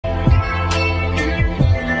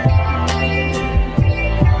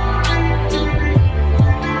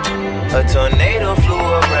A tornado flew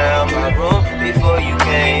around my room before you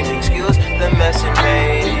came. Excuse the mess it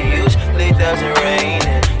made. It usually doesn't rain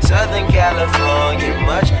in Southern California,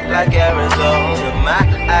 much like Arizona. My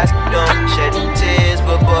eyes don't shed tears,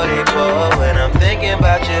 but boy they pour when I'm thinking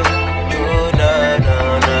about you. Ooh, no,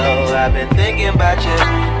 no, no, I've been thinking about you.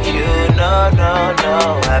 You know, no,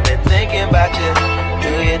 no, I've been thinking about you.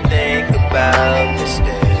 Do you think about me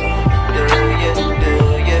still? Do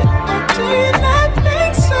you not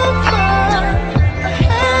think so far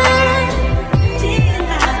ahead?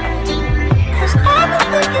 Cause I've been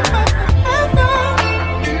thinking about forever.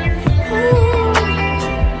 Ooh.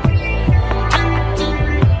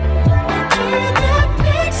 Do you not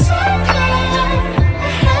think so far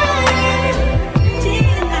ahead?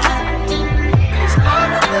 Cause I've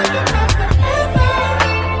been thinking about forever.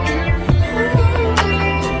 Ooh.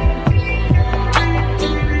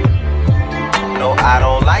 No, I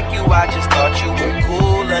don't like you, I just thought you were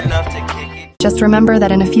cool enough to kick it. Just remember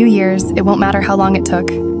that in a few years, it won't matter how long it took.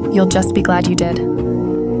 You'll just be glad you did.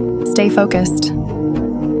 Stay focused.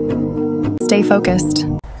 Stay focused.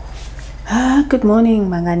 Good morning,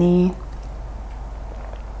 Bangani.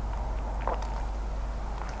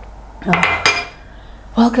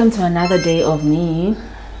 Welcome to another day of me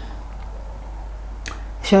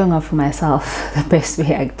showing off for myself the best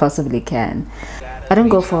way I possibly can. I didn't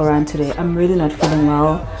go for a run today. I'm really not feeling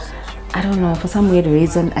well. I don't know, for some weird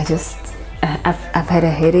reason I've had a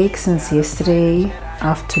headache since yesterday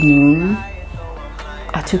afternoon.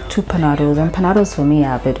 I took 2 Panados, and Panados for me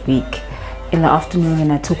are a bit weak in the afternoon,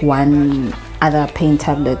 and I took 1 other pain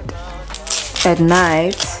tablet at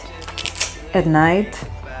night,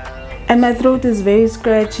 and my throat is very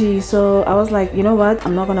scratchy. So I was like, you know what,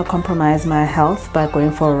 I'm not gonna compromise my health by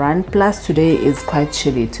going for a run. Plus today is quite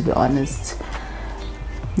chilly, to be honest.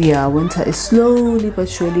 Yeah, winter is slowly but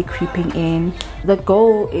surely creeping in. The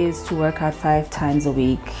goal is to work out 5 times a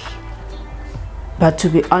week, but to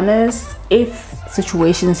be honest, if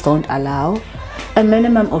situations don't allow, a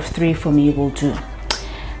minimum of 3 for me will do.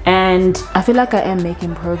 And I feel like I am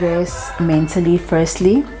making progress mentally.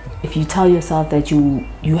 Firstly, if you tell yourself that you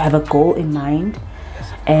have a goal in mind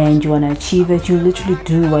and you want to achieve it, you literally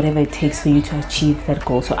do whatever it takes for you to achieve that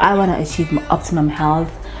goal. So I want to achieve my optimum health,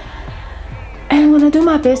 and I'm gonna do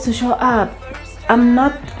my best to show up. I'm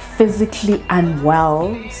not physically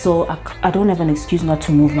unwell, so I don't have an excuse not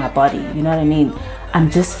to move my body, you know what I mean? I'm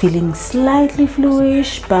just feeling slightly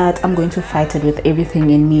fluish, but I'm going to fight it with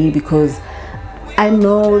everything in me, because I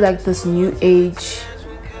know, like, this new age,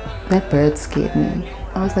 that bird scared me.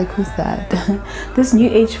 I was like, who's that? This new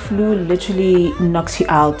age flu literally knocks you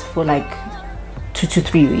out for like 2 to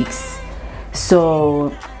 3 weeks.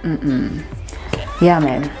 So yeah,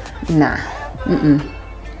 man, nah.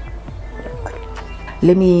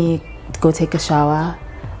 Let me go take a shower,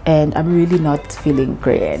 and I'm really not feeling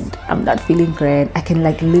grand. I'm not feeling grand. I can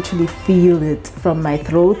like literally feel it from my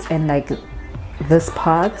throat and like this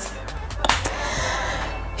part.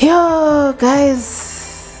 Yo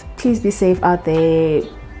guys, please be safe out there.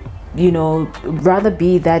 You know, rather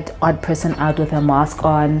be that odd person out with a mask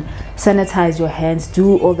on. Sanitize your hands,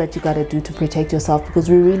 do all that you gotta do to protect yourself, because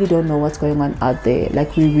we really don't know what's going on out there.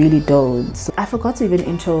 Like, we really don't. So I forgot to even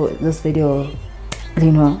intro this video,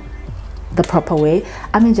 you know, the proper way.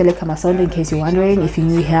 I'm Angelica Masondo, in case you're wondering. If you're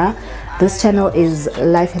new here, this channel is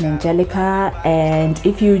Life&Angelica, and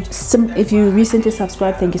if you recently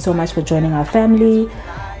subscribed, thank you so much for joining our family.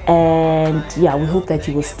 And yeah, we hope that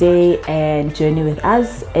you will stay and journey with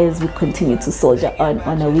us as we continue to soldier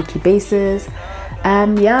on a weekly basis.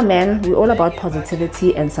 Yeah, man, we're all about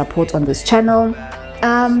positivity and support on this channel.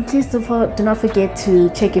 Please do not forget to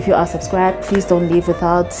check if you are subscribed. Please don't leave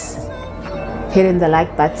without hitting the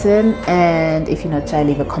like button, and if you're not shy,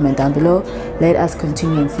 leave a comment down below. Let us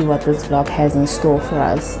continue and see what this vlog has in store for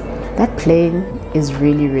us. That plane is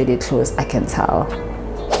really close, I can tell.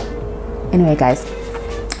 Anyway guys,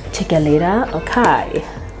 check you later. Okay.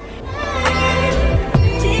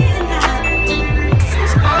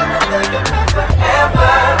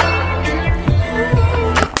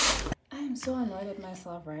 I am so annoyed at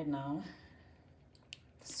myself right now.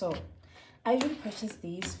 So I usually purchase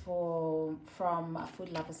these from a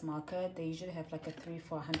Food Lovers Market. They usually have like a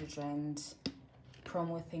 300-400 rand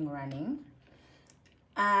promo thing running.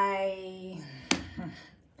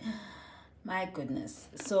 My goodness.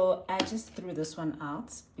 So I just threw this one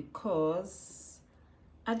out because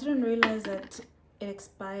I didn't realize that it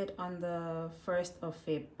expired on the 1st of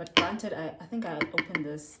Feb. But granted, I think I opened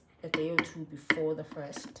this a day or two before the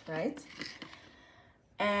 1st, right?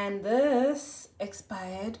 And this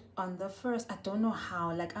expired on the 1st. I don't know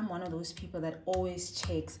how. Like, I'm one of those people that always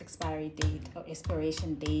checks expiry date or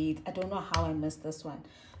expiration date. I don't know how I missed this one.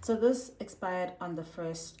 So this expired on the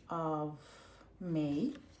 1st of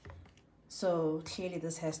May. So clearly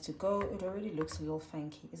this has to go. It already looks a little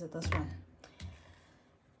funky. Is it this one?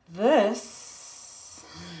 This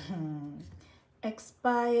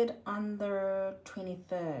expired on the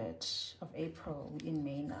 23rd of April. We're in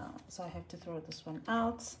May now. So I have to throw this one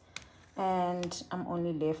out. And I'm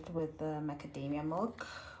only left with the macadamia milk,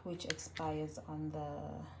 which expires on the...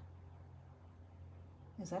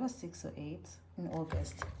 Is that a 6 or 8? In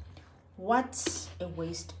August. What a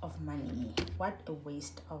waste of money. What a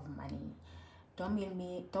waste of money.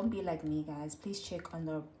 Don't be like me, guys. Please check on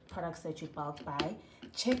the products that you bulk buy.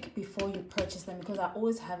 Check before you purchase them, because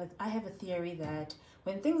I have a theory that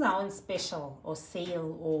when things are on special or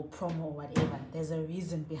sale or promo or whatever, there's a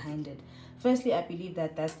reason behind it. Firstly, I believe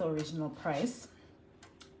that that's the original price.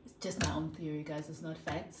 It's just my own theory, guys. It's not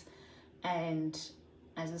facts. And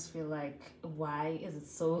I just feel like, why is it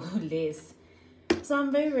so less? So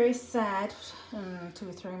I'm very, very sad to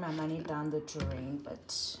be throwing my money down the drain,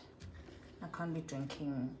 but I can't be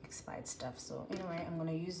drinking expired stuff. So anyway, I'm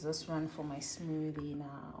gonna use this one for my smoothie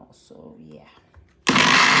now. So yeah.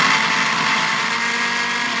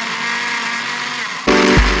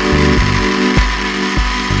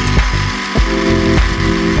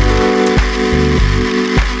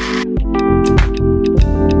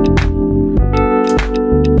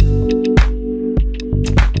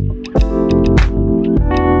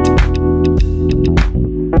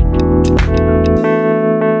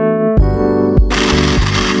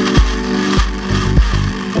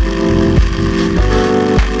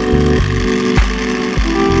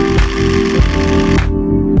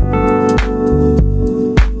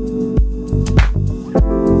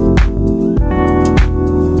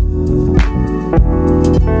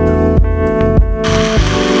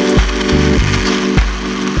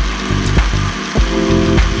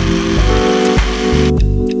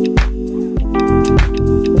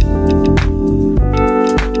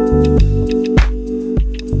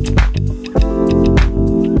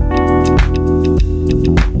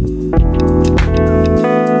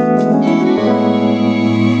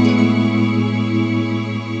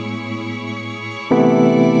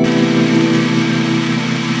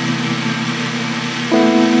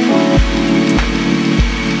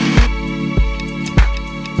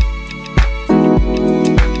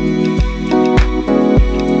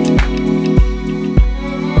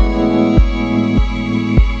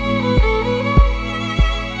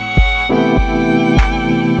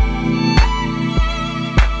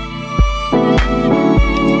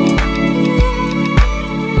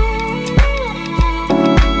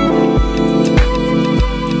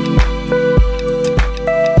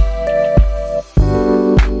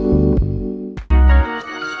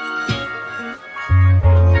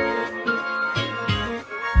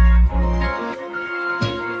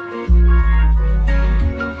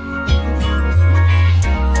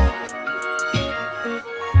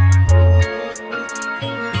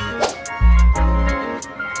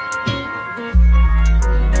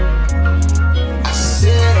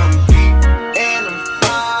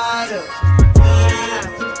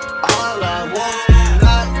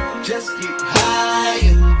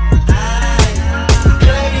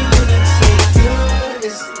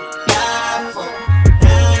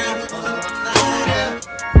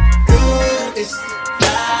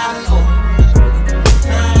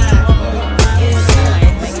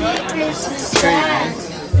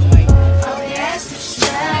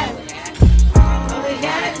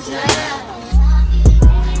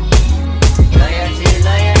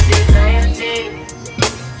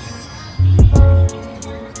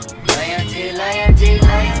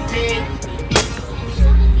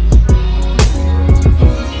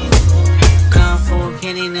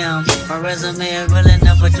 My resume is real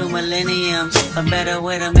enough for 2 millenniums. A better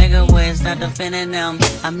way to make a way, stop defending them.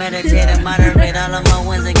 I meditate and moderate all of my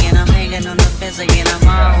wins again. I'm hanging on the fence again,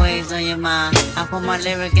 I'm always on your mind. I put my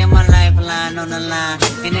lyric and my lifeline on the line.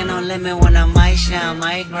 And ain't no limit when I might shine,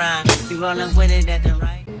 might grind. Be rolling with it at the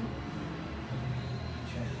right.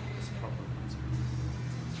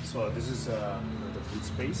 So this is the boot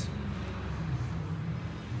space.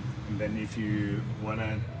 And then if you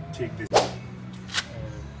wanna take this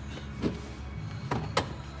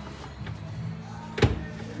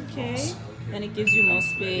okay, and it gives you more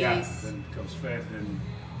space. Yeah, then it comes flat, then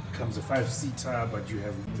it becomes a 5-seater, but you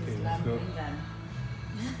have okay, let's go.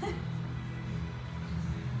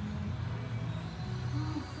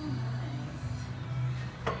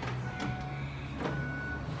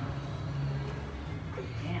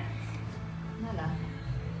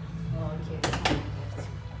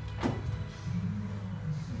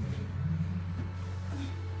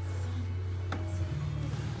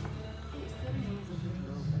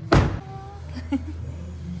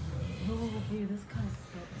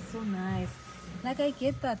 nice. Like, I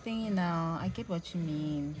get that thing now. I get what you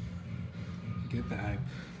mean. Get the hype.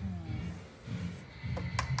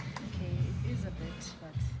 Okay, it is a bit,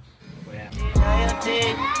 but...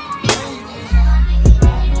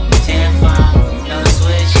 No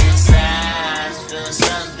switching sides, feel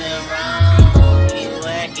something wrong. You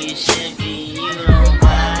act it should be, you don't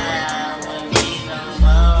buy when we no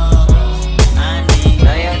more. I need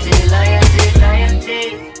loyalty, loyalty, loyalty.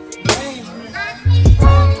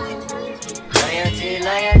 Loyalty,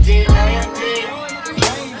 loyalty, loyalty.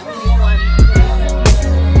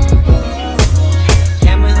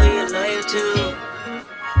 Tell me who you're loyal to.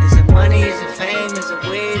 Is it money, is it fame, is it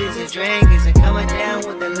weed, is it drink? Is it coming down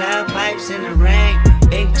with the loud pipes in the rain?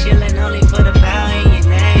 Big chillin' only for the power in your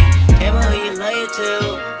name. Tell me who you loyal to.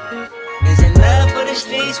 Is it love for the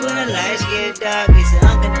streets when the lights get dark? Is it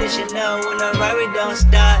unconditional when the robbery don't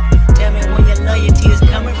start? Tell me when your loyalty is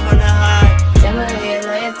coming from the heart. Tell me who you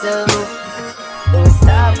loyal to. Do it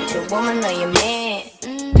stop with your woman or your man?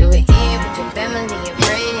 Do it in with your family and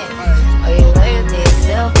friends? Or you loyal to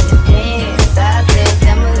yourself and your fans? I said,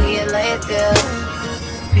 tell me who you loyal to.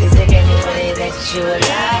 Is it anybody that you would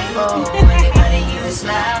lie for? Anybody you would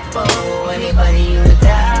slide for? Anybody you would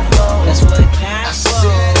die for? That's what it counts for.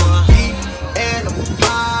 And I'm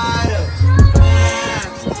fired up.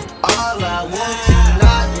 All I want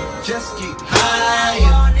tonight is just get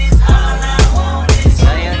higher. All I want is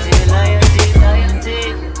loyalty, loyalty, loyalty.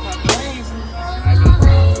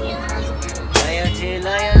 Loyalty,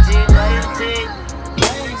 loyalty, loyalty.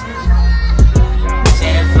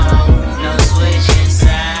 Telephone, no switching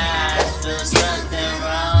sides, feel something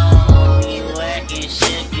wrong. You act it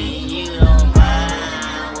should be, you don't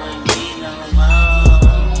buy when we no more.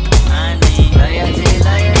 I need loyalty,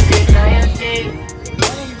 loyalty, loyalty.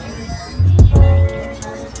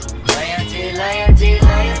 Loyalty, loyalty,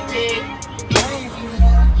 loyalty.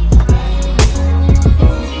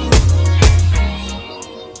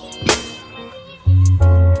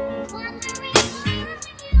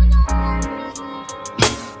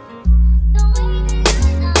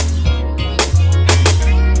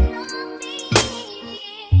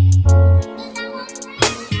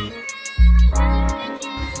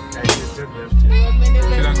 I just did left it.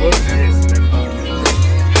 Should I go to this?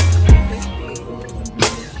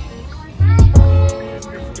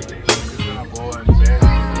 It's gonna go and then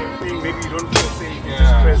maybe you don't feel safe. You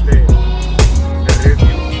just press the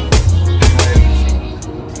review.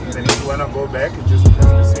 And then if you wanna go back, you just press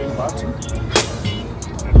the same button.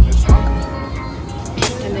 And just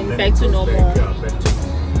And then then back it to goes normal. back, yeah, back to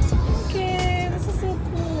Okay, this is so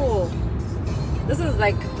cool. This is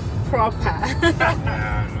like proper.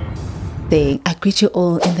 yeah, no. I greet you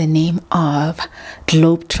all in the name of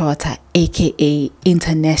Globetrotter, aka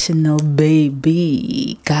International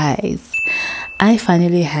Baby. Guys, I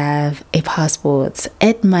finally have a passport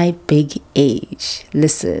at my big age.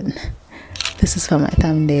 Listen, this is for my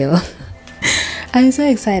thumbnail. I'm so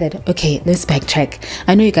excited. Okay, let's backtrack.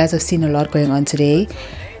 I know you guys have seen a lot going on today.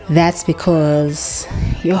 That's because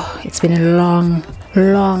it's been a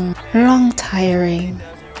long tiring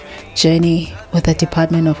journey with the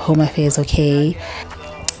Department of Home Affairs. Okay,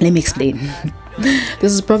 let me explain.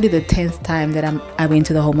 This is probably the 10th time that I went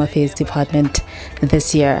to the Home Affairs Department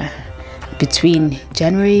this year, between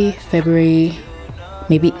January, February,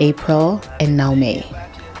 maybe April, and now May.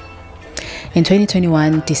 In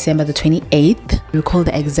 2021, December the 28th, recall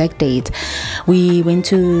the exact date, we went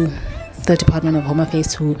to the Department of Home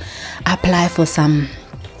Affairs to apply for some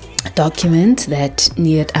document that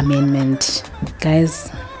needed amendment. Guys,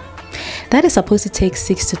 that is supposed to take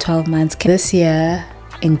 6 to 12 months. This year,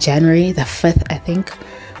 in January the 5th, I think,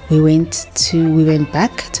 we went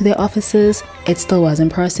back to their offices. It still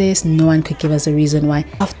wasn't processed. No one could give us a reason why.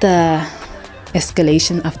 After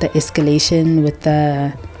escalation with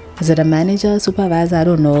is it a manager, supervisor, I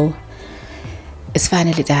don't know, it's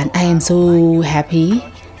finally done. I am so happy.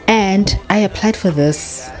 And I applied for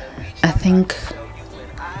this, I think,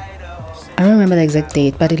 I don't remember the exact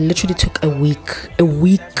date, but it literally took a week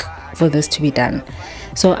for this to be done.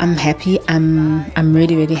 So I'm happy. I'm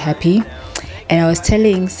really happy. And I was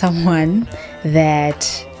telling someone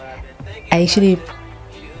that I actually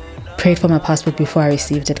prayed for my passport before I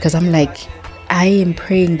received it, because I'm like, I am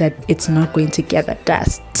praying that it's not going to gather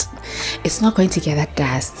dust. It's not going to gather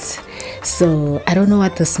dust. So I don't know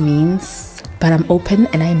what this means, but I'm open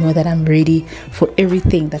and I know that I'm ready for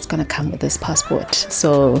everything that's gonna come with this passport.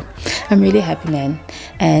 So I'm really happy, man.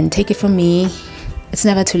 And take it from me, it's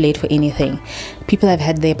never too late for anything. People have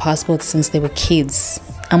had their passports since they were kids.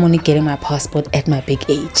 I'm only getting my passport at my big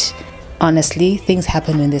age. honestly, things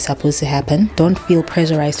happen when they're supposed to happen. Don't feel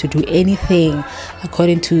pressurized to do anything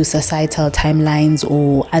according to societal timelines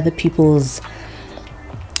or other people's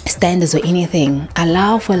standards or anything.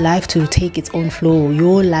 Allow for life to take its own flow,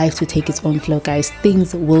 your life to take its own flow, guys.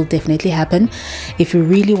 Things will definitely happen. If you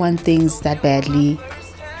really want things that badly,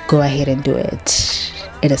 go ahead and do it.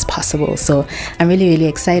 It is possible. So I'm really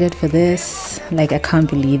excited for this. Like, I can't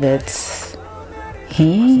believe it.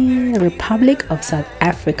 Hey, Republic of South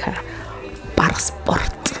Africa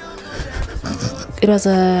passport. It was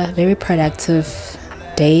a very productive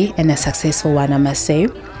day and a successful one, I must say.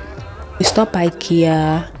 We stopped by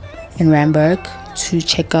Kia in Randburg to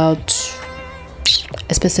check out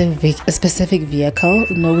a specific vehicle.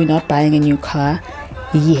 No, we're not buying a new car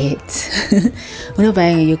yet. We're not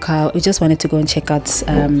buying a new car. We just wanted to go and check out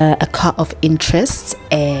a car of interest.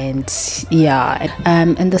 And yeah,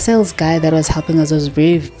 and the sales guy that was helping us was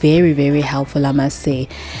very helpful, I must say,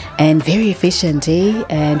 and very efficient, eh?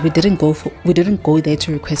 And we didn't go there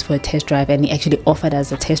to request for a test drive, and he actually offered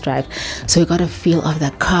us a test drive, so we got a feel of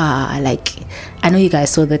the car. Like, I know you guys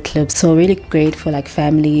saw the clips, so really great for like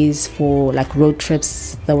families, for like road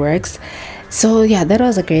trips, the works. So yeah, that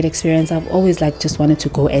was a great experience. I've always like just wanted to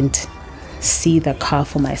go and see the car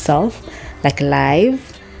for myself, like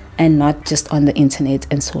live, and not just on the internet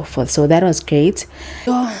and so forth. So that was great.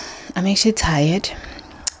 So I'm actually tired,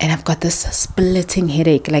 and I've got this splitting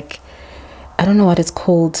headache. Like, I don't know what it's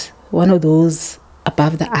called. One of those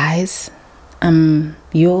above the eyes. And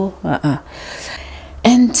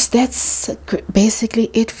that's basically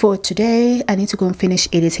it for today. I need to go and finish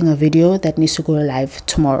editing a video that needs to go live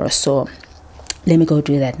tomorrow. So let me go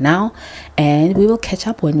do that now, and we will catch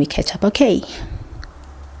up when we catch up, okay?